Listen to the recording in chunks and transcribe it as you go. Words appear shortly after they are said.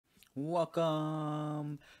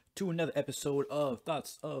Welcome to another episode of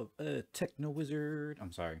Thoughts of a Techno Wizard.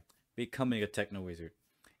 I'm sorry, becoming a Techno Wizard.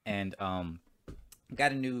 And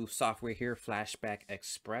got a new software here, Flashback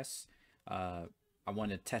Express. I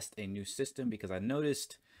want to test a new system because I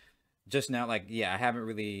noticed just now, like, yeah, I haven't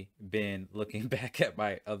really been looking back at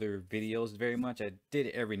my other videos very much. I did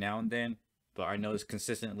it every now and then, but I noticed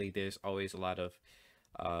consistently there's always a lot of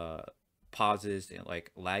uh pauses and like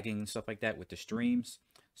lagging and stuff like that with the streams.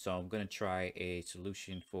 So I'm gonna try a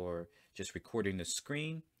solution for just recording the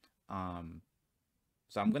screen. Um,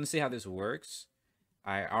 so I'm gonna see how this works.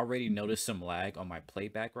 I already noticed some lag on my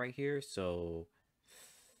playback right here, so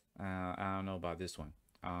I don't know about this one.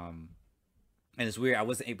 And it's weird. I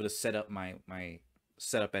wasn't able to set up my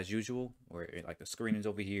setup as usual, where like the screen is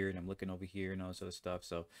over here and I'm looking over here and all this other stuff.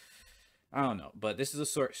 So I don't know, but this is a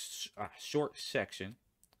short section.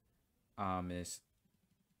 Is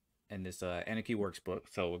in this Anarchy workbook.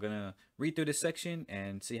 So we're gonna read through this section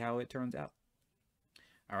and see how it turns out.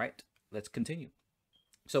 All right, let's continue.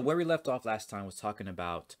 So where we left off last time was talking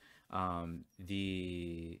about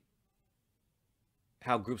the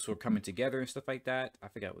how groups were coming together and stuff like that. I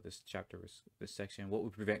forgot what this chapter was, this section. What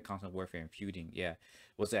would prevent constant warfare and feuding? Yeah,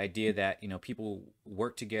 was the idea that people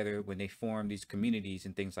work together when they form these communities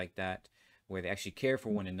and things like that, where they actually care for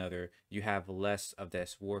one another. You have less of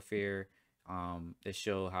this warfare. They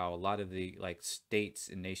show how a lot of the like states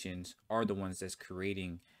and nations are the ones that's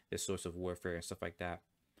creating this source of warfare and stuff like that.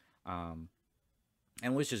 Um,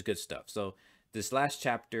 and which is good stuff. So this last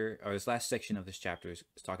chapter, or this last section of this chapter, is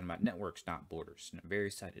talking about networks, not borders. And I'm very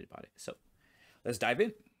excited about it. So let's dive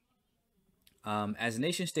in. As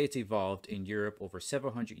nation states evolved in Europe over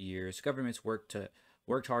several hundred years, governments worked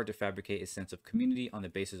hard to fabricate a sense of community on the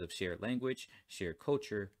basis of shared language, shared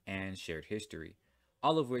culture, and shared history,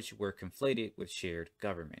 all of which were conflated with shared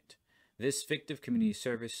government. This fictive community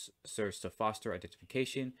service serves to foster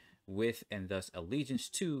identification with and thus allegiance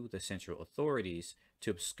to the central authorities,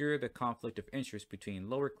 to obscure the conflict of interest between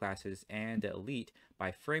lower classes and the elite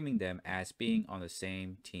by framing them as being on the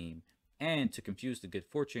same team, and to confuse the good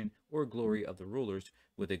fortune or glory of the rulers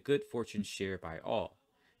with the good fortune shared by all.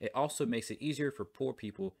 It also makes it easier for poor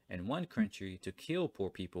people in one country to kill poor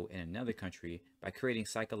people in another country by creating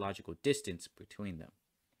psychological distance between them.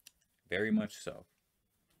 Very much so.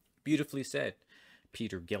 Beautifully said,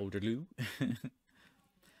 Peter Gelderloos.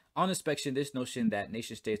 On inspection, this notion that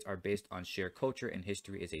nation states are based on shared culture and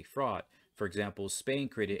history is a fraud. For example, Spain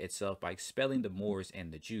created itself by expelling the Moors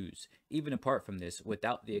and the Jews. Even apart from this,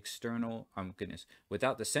 without the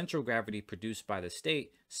without the central gravity produced by the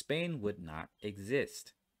state, Spain would not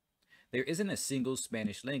exist. There isn't a single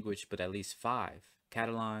Spanish language, but at least five: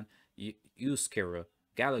 Catalan, Euskera,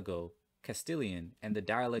 Gallego, Castilian, and the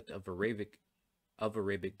dialect of Arabic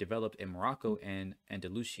developed in Morocco and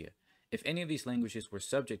Andalusia. If any of these languages were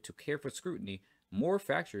subject to careful scrutiny, more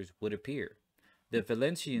fractures would appear. The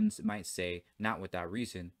Valencians might say, not without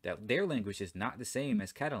reason, that their language is not the same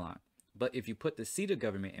as Catalan. But if you put the seat of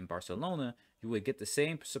government in Barcelona, you would get the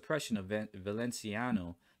same suppression of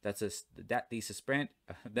Valenciano that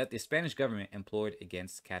the Spanish government employed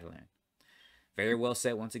against Catalan. Very well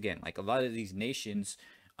said once again. Like a lot of these nations,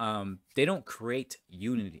 they don't create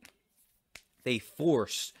unity. They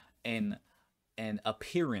force an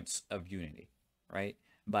appearance of unity, right?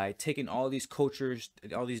 By taking all these cultures,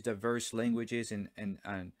 all these diverse languages and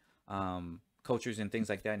cultures and things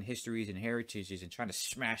like that, and histories and heritages, and trying to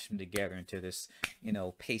smash them together into this,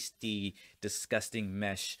 pasty, disgusting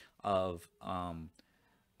mesh of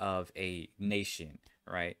a nation,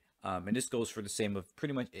 right? And this goes for the same of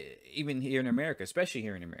pretty much even here in America, especially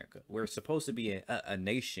here in America. We're supposed to be a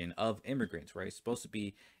nation of immigrants, right? It's supposed to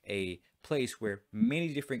be a place where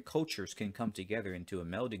many different cultures can come together into a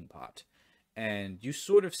melding pot. And you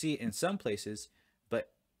sort of see it in some places,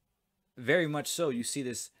 but very much so, you see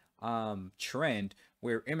this trend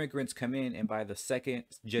where immigrants come in, and by the second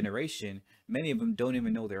generation, many of them don't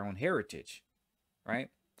even know their own heritage, right?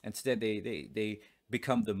 Instead, they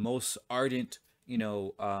become the most ardent,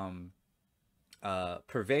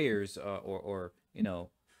 purveyors or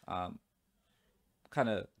kind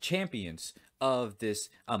of champions of this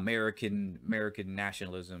American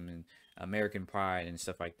nationalism and American pride and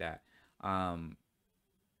stuff like that. And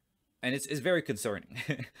it's very concerning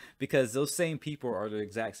because those same people are the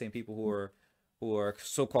exact same people who are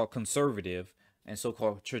so-called conservative and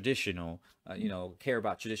so-called traditional, care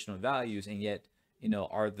about traditional values, and yet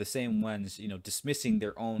are the same ones dismissing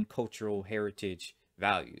their own cultural heritage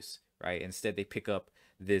values, right? Instead, they pick up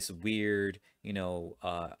this weird,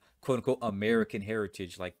 quote unquote American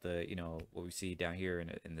heritage, like the what we see down here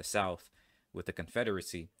in the South with the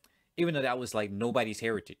Confederacy, even though that was like nobody's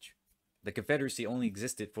heritage, the Confederacy only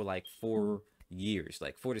existed for like 4 years,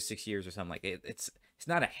 like 4 to 6 years or something. Like it's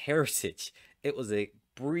not a heritage. It was a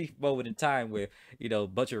brief moment in time where a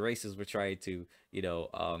bunch of races were trying to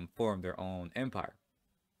form their own empire.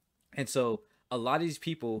 And so a lot of these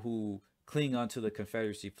people who cling onto the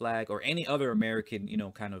Confederacy flag or any other American,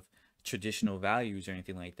 kind of traditional values or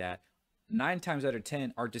anything like that, 9 times out of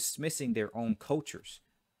 10 are dismissing their own cultures,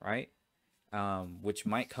 right? Which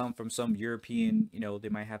might come from some European, they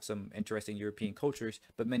might have some interesting European cultures,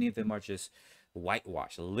 but many of them are just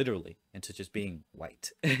whitewashed literally into just being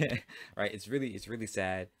white, right? It's really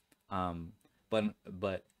sad.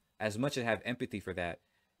 But as much as I have empathy for that,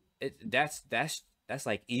 that's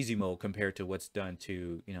like easy mode compared to what's done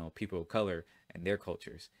to people of color and their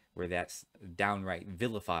cultures, where that's downright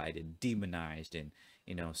vilified and demonized, and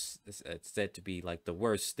it's said to be like the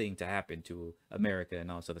worst thing to happen to America and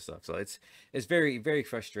all this other stuff. So it's very, very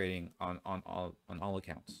frustrating on all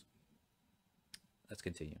accounts. Let's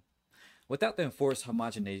continue. Without the enforced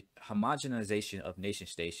homogenization of nation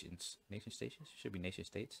stations should be nation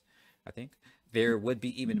states, I think, there would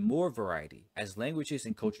be even more variety as languages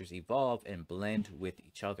and cultures evolve and blend with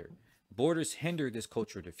each other. Borders hinder this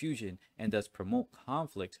cultural diffusion and thus promote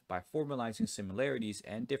conflict by formalizing similarities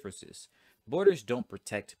and differences. Borders don't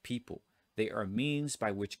protect people. They are means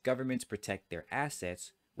by which governments protect their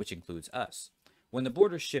assets, which includes us. When the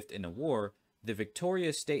borders shift in a war, the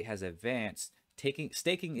victorious state has advanced,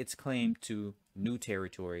 staking its claim to new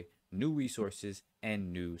territory, new resources,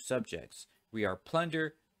 and new subjects. We are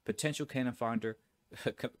plunder, potential cannon fodder,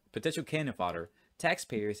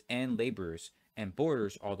 taxpayers, and laborers, and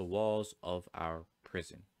borders are the walls of our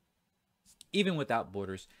prison. Even without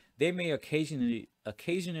borders, there may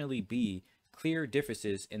occasionally be clear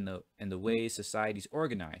differences in the ways societies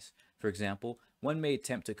organize. For example, one may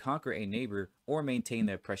attempt to conquer a neighbor or maintain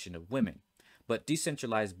the oppression of women, but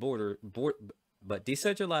decentralized borderless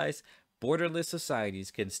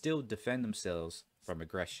societies can still defend themselves from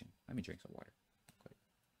aggression. Let me drink some water.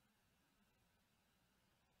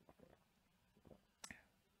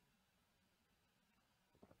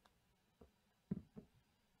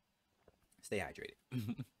 Stay hydrated.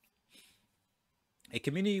 A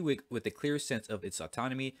community with a clear sense of its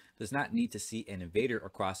autonomy does not need to see an invader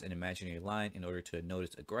across an imaginary line in order to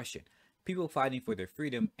notice aggression. People fighting for their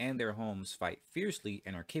freedom and their homes fight fiercely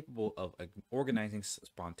and are capable of organizing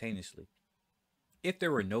spontaneously. If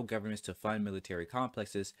there were no governments to fund military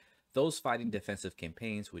complexes, those fighting defensive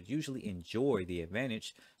campaigns would usually enjoy the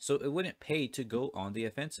advantage, so it wouldn't pay to go on the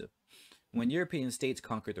offensive. When European states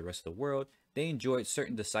conquered the rest of the world, they enjoyed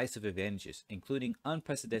certain decisive advantages, including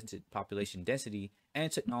unprecedented population density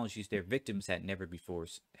and technologies their victims had never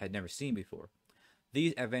seen before.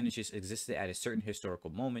 These advantages existed at a certain historical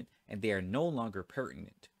moment, and they are no longer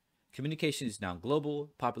pertinent. Communication is now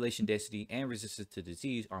global, population density and resistance to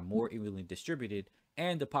disease are more evenly distributed,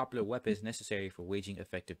 and the popular weapons necessary for waging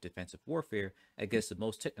effective defensive warfare against the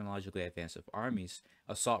most technologically advanced of armies,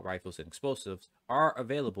 assault rifles and explosives, are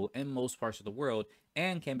available in most parts of the world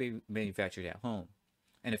and can be manufactured at home.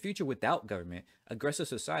 In a future without government, aggressive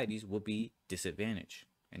societies will be disadvantaged.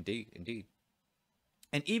 Indeed, indeed.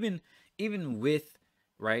 And even with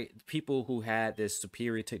people who had this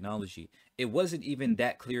superior technology, it wasn't even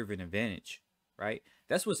that clear of an advantage, right?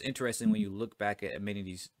 That's what's interesting when you look back at many of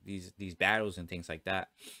these battles and things like that.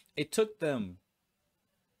 It took them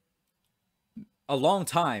a long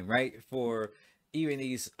time, right, for even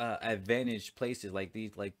these advantaged places like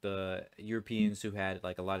the Europeans who had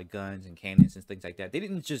like a lot of guns and cannons and things like that. They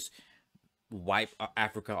didn't just wipe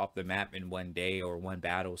Africa off the map in one day or one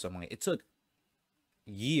battle or something. It took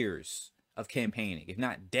years of campaigning, if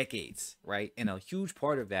not decades, right? And a huge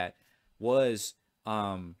part of that was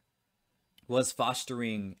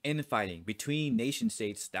fostering infighting between nation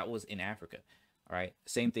states that was in Africa. All right,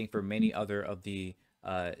 same thing for many other of the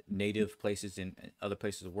native places in other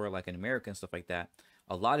places of the world, like in America and stuff like that.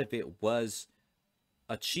 A lot of it was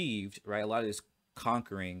achieved, right? A lot of this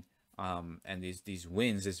conquering and these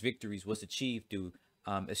wins, these victories was achieved through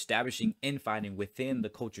establishing infighting within the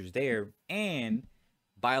cultures there, and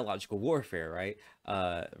biological warfare, right?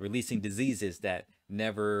 Releasing diseases that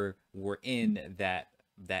never were in that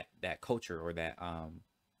culture or that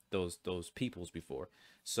those peoples before.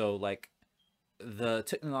 So like the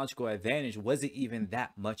technological advantage wasn't even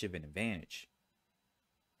that much of an advantage,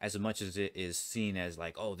 as much as it is seen as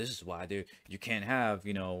like, oh, this is why you can't have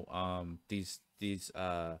these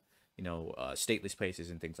stateless places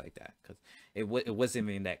and things like that, because it wasn't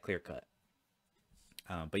even that clear cut.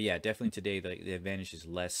 But yeah, definitely today the advantage is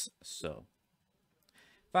less so.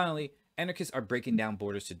 Finally, Anarchists are breaking down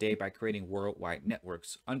borders today by creating worldwide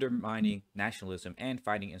networks, undermining nationalism, and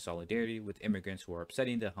fighting in solidarity with immigrants who are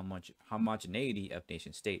upsetting the homogeneity of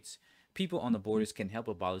nation states. People on the borders can help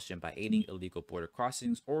abolish them by aiding illegal border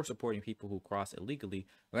crossings or supporting people who cross illegally,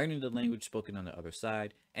 learning the language spoken on the other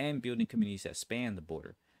side, and building communities that span the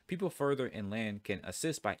border. People further inland can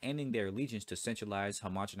assist by ending their allegiance to centralized,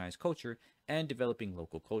 homogenized culture and developing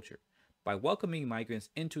local culture. By welcoming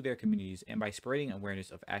migrants into their communities and by spreading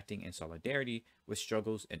awareness of acting in solidarity with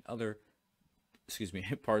struggles in other,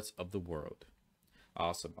 parts of the world.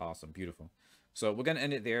 Awesome, awesome, beautiful. So we're gonna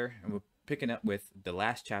end it there, and we're picking up with the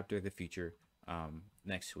last chapter of the future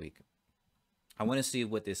next week. I want to see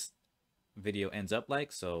what this video ends up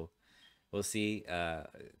like, so we'll see.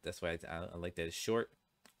 That's why I like that it's short.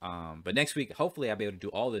 But next week, hopefully, I'll be able to do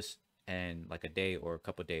all this in like a day or a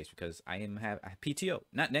couple of days, because I have PTO.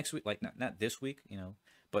 Not next week, like not this week,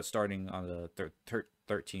 but starting on the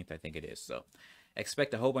 13th, I think it is. So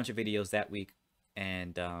expect a whole bunch of videos that week.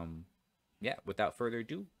 And yeah, without further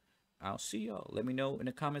ado, I'll see y'all. Let me know in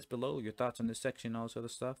the comments below your thoughts on this section, all this other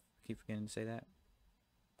stuff. Keep forgetting to say that.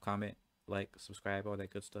 Comment, like, subscribe, all that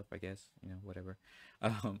good stuff, I guess, whatever.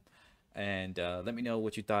 And let me know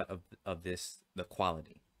what you thought of the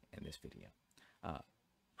quality in this video.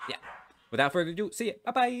 Yeah, without further ado, see ya.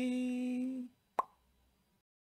 Bye bye.